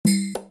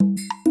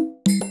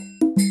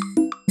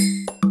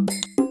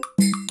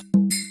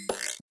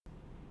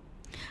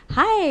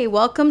Hey,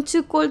 welcome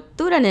to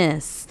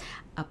Culturanes,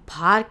 a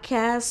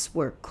podcast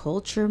where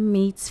culture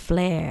meets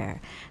flair.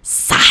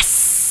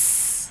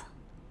 Sas!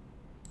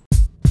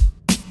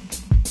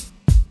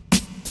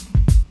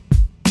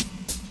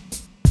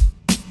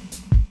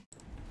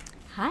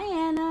 Hi,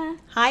 Anna.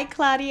 Hi,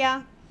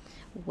 Claudia.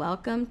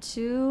 Welcome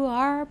to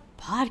our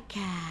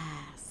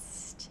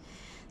podcast.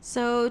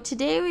 So,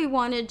 today we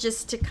wanted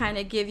just to kind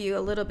of give you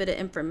a little bit of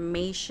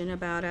information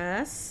about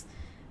us.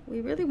 We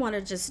really want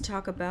to just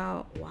talk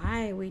about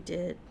why we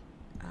did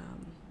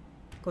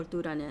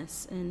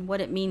Culturanes and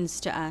what it means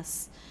to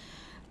us.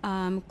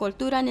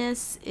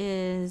 Culturanes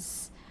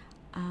is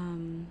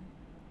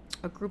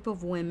a group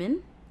of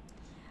women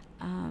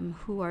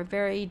who are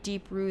very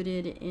deep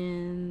rooted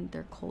in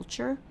their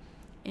culture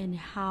and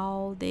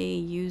how they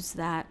use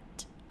that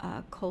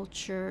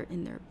culture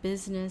in their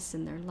business,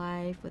 in their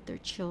life, with their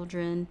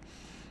children.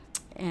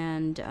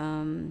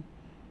 And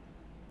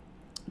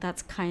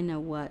that's kind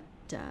of what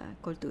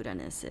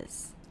Culturanes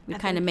is. We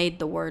kind of made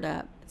the word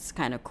up. It's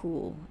kind of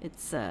cool.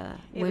 It's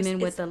women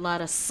with a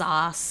lot of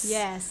sauce.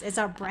 Yes, it's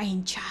our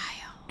brainchild.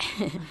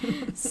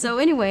 So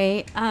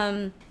anyway,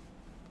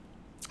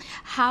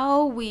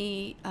 how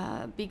we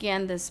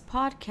began this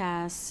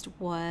podcast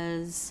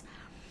was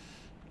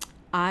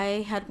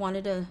I had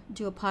wanted to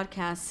do a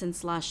podcast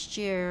since last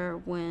year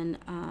when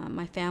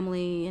my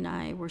family and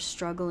I were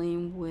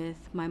struggling with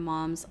my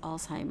mom's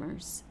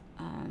Alzheimer's.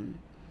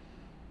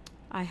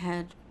 I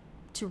had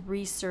to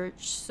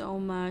research so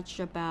much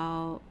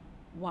about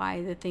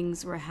why the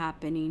things were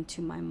happening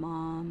to my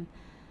mom,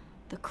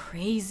 the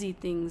crazy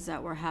things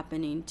that were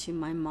happening to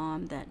my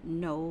mom that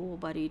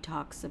nobody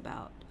talks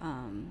about.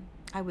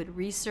 I would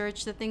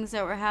research the things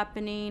that were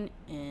happening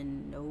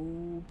and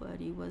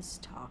nobody was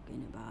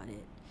talking about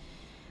it.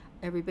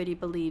 Everybody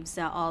believes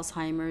that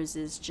Alzheimer's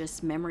is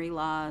just memory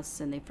loss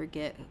and they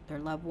forget their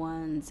loved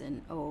ones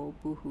and oh,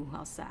 boo-hoo,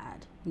 how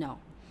sad. No.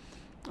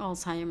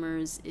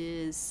 Alzheimer's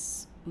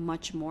is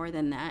much more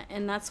than that,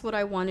 and that's what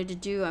I wanted to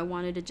do. I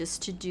wanted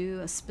to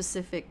do a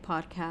specific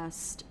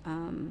podcast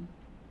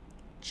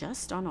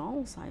just on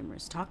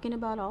Alzheimer's, talking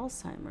about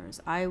Alzheimer's.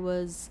 I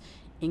was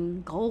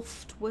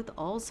engulfed with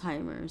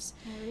Alzheimer's.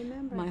 I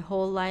remember. My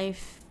whole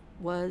life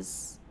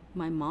was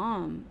my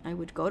mom. I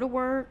would go to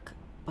work,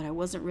 but I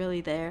wasn't really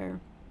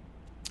there.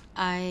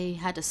 I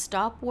had to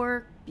stop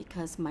work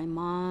because my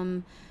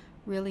mom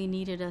really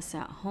needed us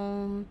at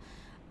home.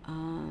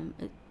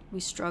 We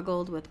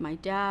struggled with my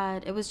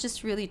dad. It was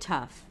just really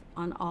tough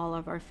on all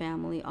of our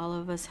family. All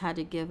of us had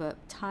to give up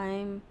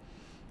time.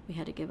 We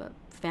had to give up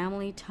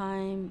family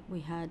time.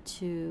 We had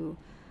to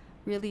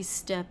really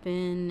step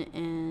in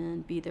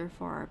and be there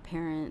for our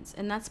parents.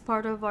 And that's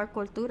part of our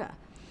cultura.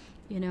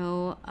 You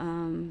know,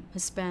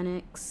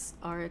 Hispanics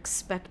are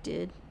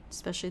expected,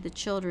 especially the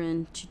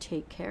children, to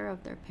take care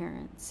of their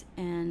parents.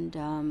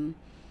 And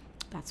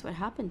that's what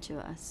happened to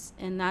us,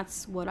 and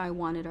that's what I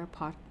wanted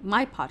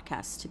my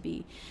podcast to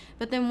be.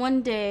 But then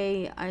one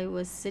day I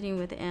was sitting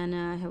with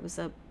Anna. I was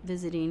up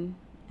visiting.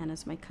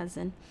 Anna's my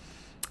cousin,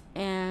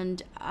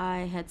 and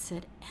I had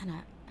said,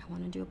 Anna, I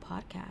want to do a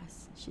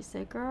podcast. She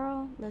said,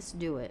 girl, let's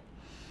do it.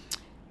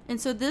 And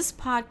so this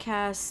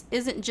podcast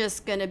isn't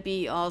just going to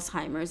be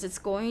Alzheimer's. It's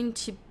going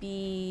to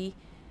be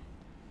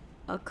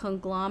a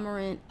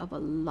conglomerate of a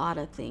lot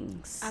of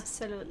things.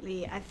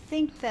 Absolutely. I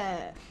think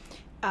the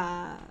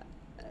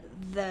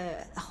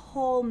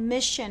whole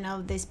mission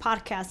of this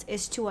podcast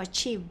is to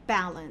achieve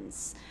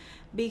balance,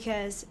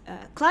 because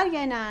Claudia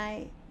and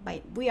I,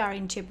 we are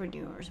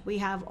entrepreneurs. We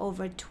have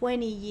over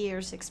 20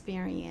 years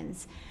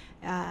experience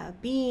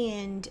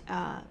being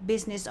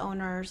business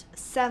owners,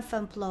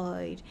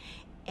 self-employed.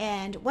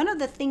 And one of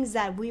the things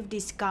that we've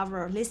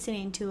discovered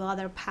listening to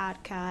other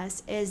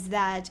podcasts is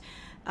that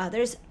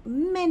there's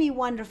many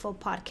wonderful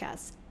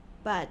podcasts,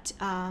 but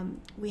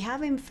we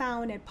haven't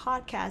found a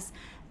podcast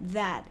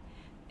that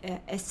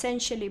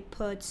essentially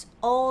puts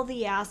all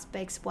the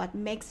aspects what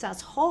makes us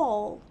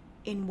whole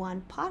in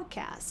one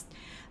podcast.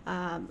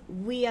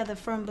 We are the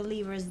firm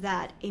believers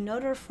that in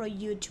order for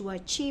you to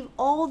achieve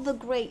all the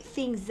great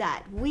things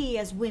that we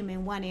as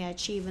women want to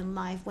achieve in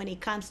life when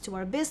it comes to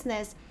our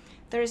business,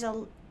 there's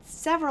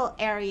several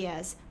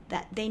areas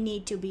that they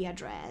need to be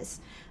addressed,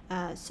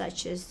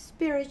 such as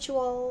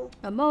spiritual,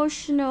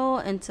 emotional,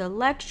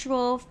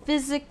 intellectual,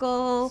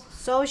 physical,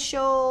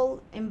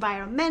 social,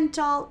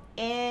 environmental,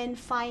 and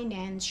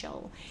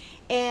financial.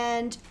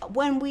 And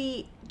when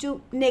we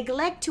do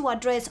neglect to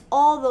address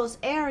all those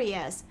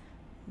areas,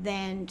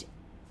 then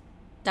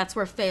that's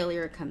where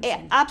failure comes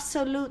in.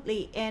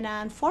 Absolutely. And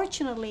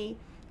unfortunately,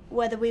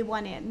 whether we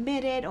want to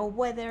admit it or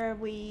whether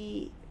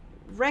we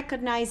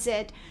recognize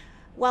it,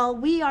 while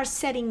we are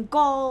setting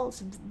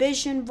goals,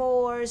 vision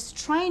boards,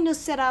 trying to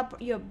set up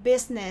your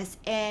business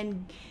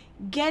and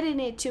getting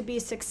it to be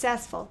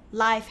successful,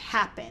 life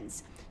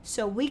happens.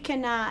 So we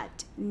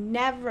cannot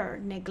never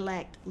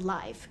neglect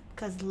life,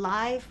 because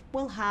life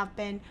will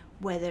happen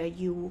whether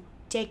you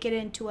take it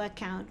into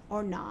account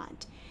or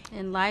not.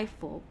 And life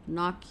will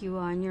knock you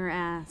on your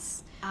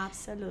ass.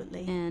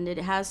 Absolutely. And it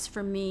has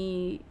for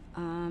me.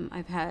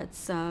 I've had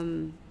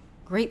some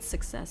great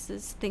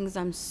successes, things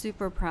I'm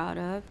super proud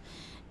of.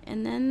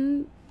 And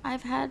then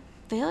I've had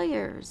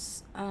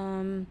failures,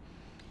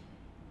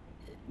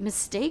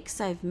 mistakes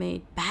I've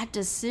made, bad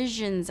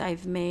decisions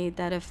I've made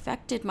that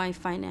affected my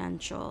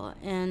financial.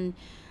 And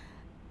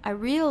I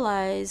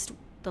realized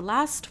the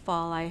last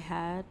fall I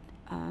had,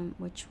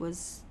 which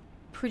was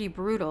pretty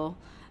brutal,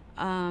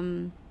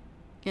 and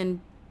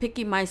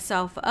picking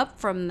myself up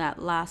from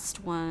that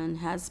last one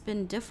has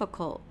been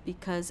difficult,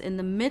 because in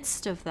the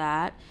midst of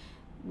that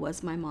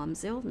was my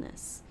mom's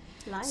illness.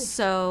 Life.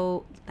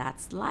 So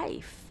that's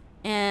life.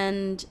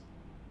 And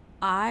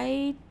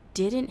I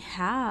didn't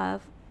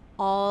have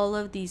all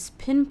of these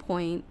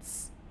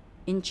pinpoints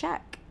in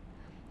check.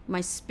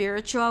 My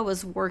spiritual, I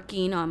was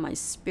working on my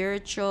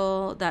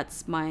spiritual.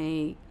 That's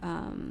my,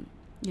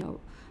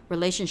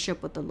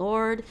 relationship with the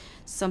Lord.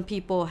 Some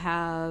people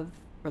have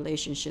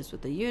relationships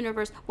with the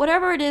universe.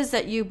 Whatever it is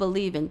that you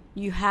believe in,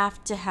 you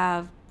have to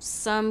have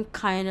some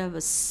kind of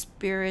a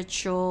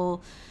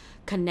spiritual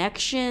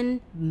connection,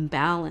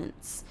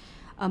 balance.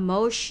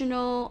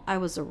 Emotional, I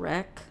was a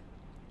wreck.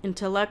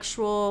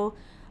 Intellectual,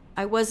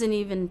 I wasn't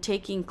even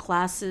taking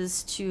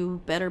classes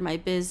to better my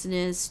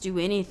business, do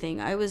anything.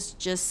 I was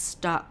just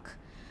stuck.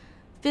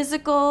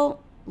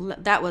 Physical,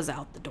 that was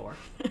out the door.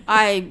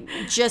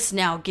 I just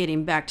now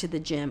getting back to the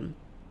gym.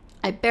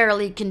 I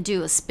barely can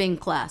do a spin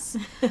class.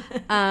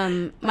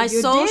 My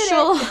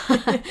social,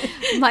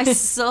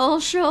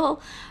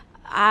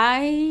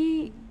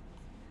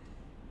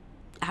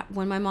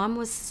 when my mom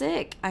was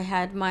sick, I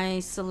had my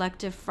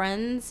selective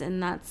friends,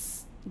 and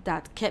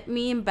that kept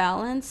me in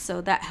balance.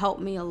 So that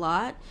helped me a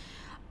lot.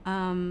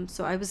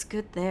 So I was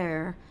good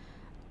there.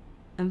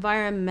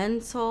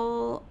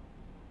 Environmental,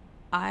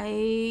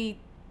 I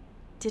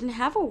didn't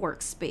have a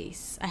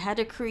workspace. I had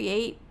to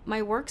create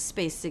my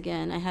workspace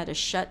again. I had to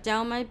shut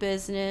down my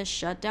business,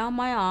 shut down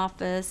my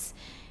office.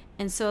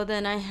 And so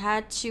then I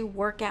had to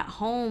work at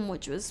home,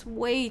 which was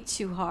way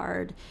too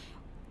hard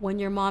when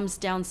your mom's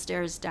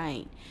downstairs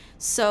dying.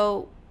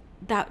 So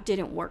that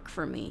didn't work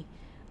for me.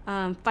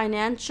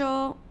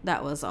 Financial,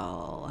 that was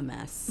all a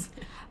mess.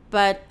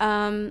 But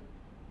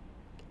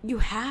you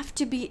have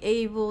to be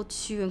able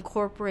to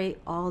incorporate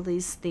all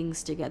these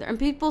things together. And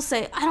people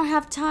say, I don't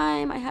have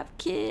time. I have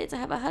kids. I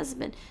have a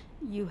husband.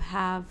 You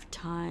have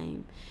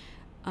time.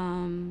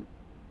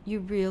 You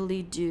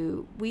really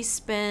do. We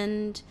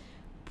spend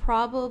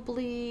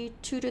probably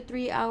 2 to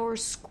 3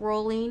 hours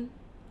scrolling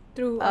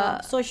through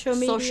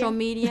social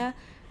media.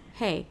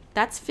 Hey,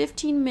 that's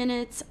 15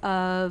 minutes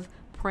of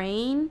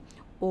praying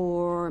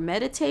or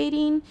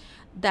meditating.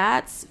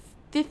 That's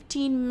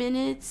 15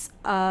 minutes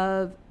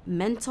of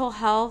mental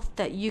health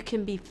that you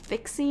can be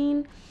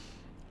fixing.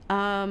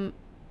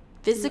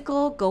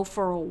 Physical, go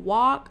for a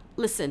walk.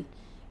 Listen,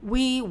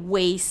 we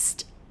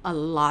waste a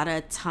lot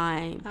of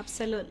time.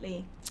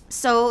 Absolutely.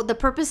 So the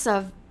purpose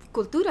of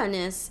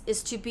Culturanes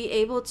is to be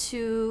able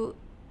to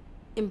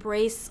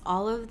embrace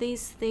all of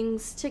these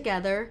things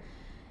together,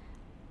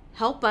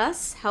 help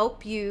us,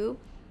 help you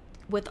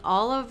with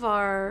all of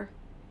our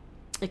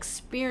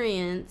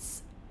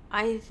experience.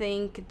 I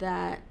think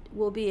that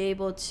we'll be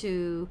able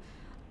to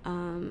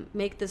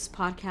make this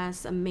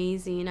podcast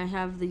amazing. I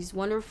have these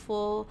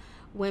wonderful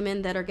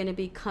women that are going to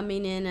be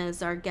coming in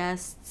as our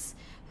guests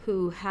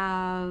who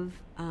have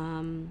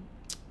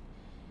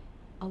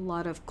a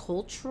lot of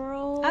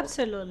cultural.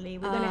 Absolutely.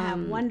 We're going to have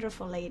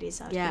wonderful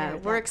ladies out here. Yeah,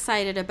 we're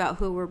excited about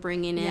who we're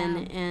bringing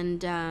in.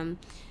 And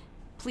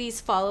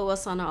please follow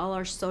us on all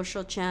our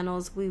social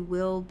channels. We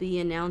will be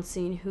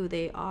announcing who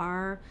they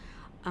are.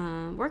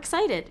 We're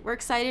excited. We're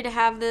excited to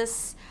have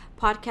this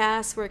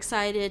podcast. We're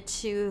excited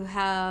to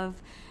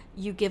have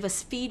you give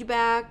us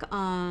feedback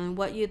on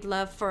what you'd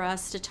love for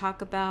us to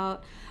talk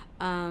about.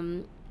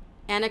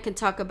 Anna can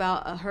talk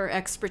about her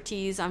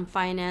expertise on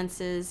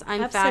finances.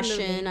 I'm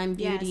Absolutely. fashion. I'm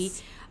beauty.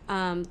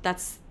 Yes.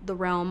 That's the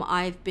realm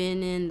I've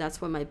been in.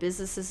 That's what my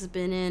business has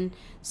been in.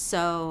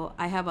 So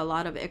I have a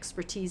lot of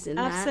expertise in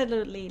that.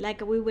 Absolutely.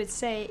 Like we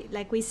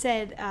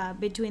said,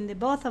 between the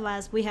both of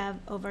us, we have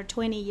over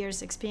 20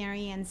 years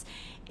experience.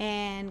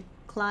 And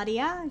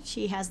Claudia,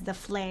 she has the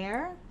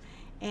flair.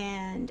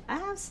 And I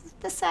have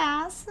the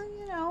sass,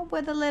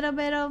 with a little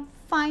bit of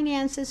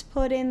finances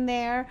put in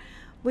there.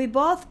 We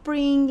both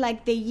bring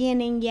like the yin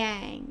and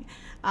yang.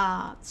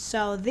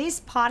 So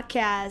this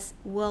podcast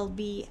will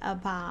be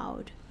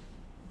about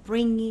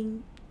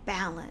bringing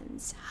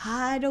balance.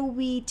 How do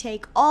we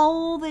take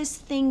all these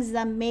things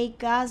that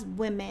make us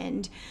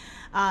women,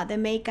 that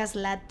make us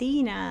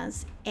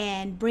Latinas,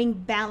 and bring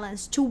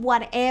balance to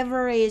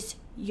whatever is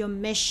your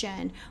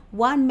mission?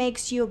 What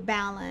makes you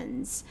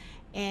balance?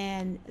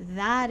 And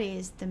that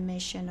is the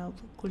mission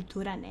of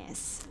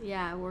Culturanes.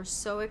 Yeah, we're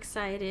so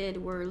excited.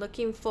 We're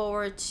looking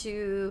forward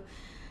to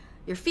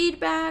your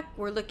feedback.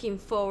 We're looking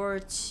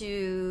forward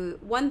to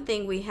one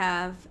thing we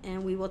have,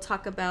 and we will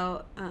talk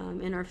about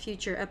in our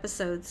future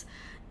episodes,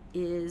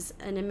 is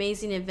an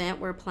amazing event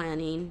we're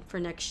planning for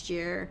next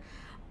year,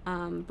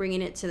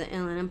 bringing it to the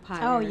Inland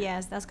Empire. Oh,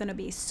 yes, that's going to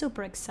be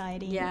super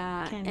exciting.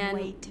 Yeah, Can't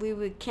wait.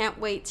 We can't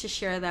wait to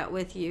share that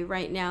with you.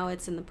 Right now,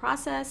 it's in the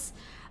process.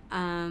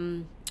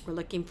 We're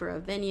looking for a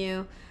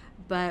venue,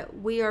 but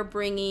we are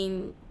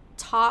bringing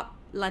top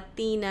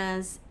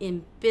Latinas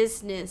in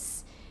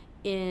business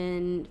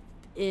in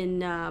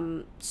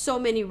so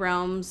many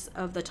realms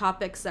of the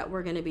topics that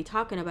we're going to be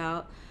talking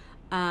about.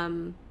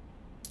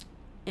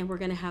 And we're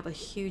going to have a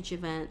huge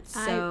event.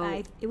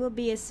 So it will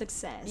be a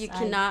success. You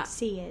cannot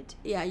see it.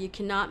 Yeah, you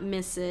cannot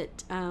miss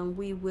it.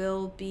 We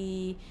will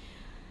be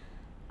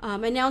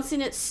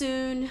announcing it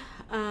soon.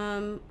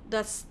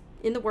 That's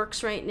in the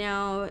works right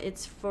now.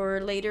 It's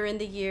for later in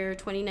the year,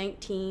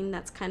 2019.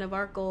 That's kind of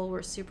our goal.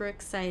 We're super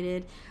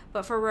excited.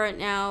 But for right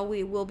now,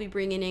 we will be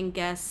bringing in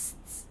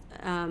guests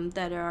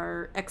that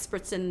are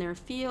experts in their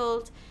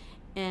field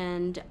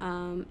and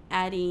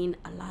adding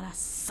a lot of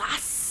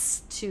sauce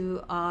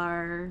to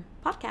our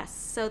podcast.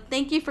 So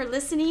thank you for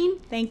listening.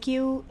 Thank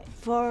you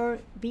for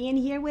being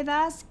here with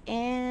us,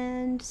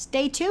 and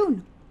stay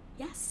tuned.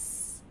 Yes.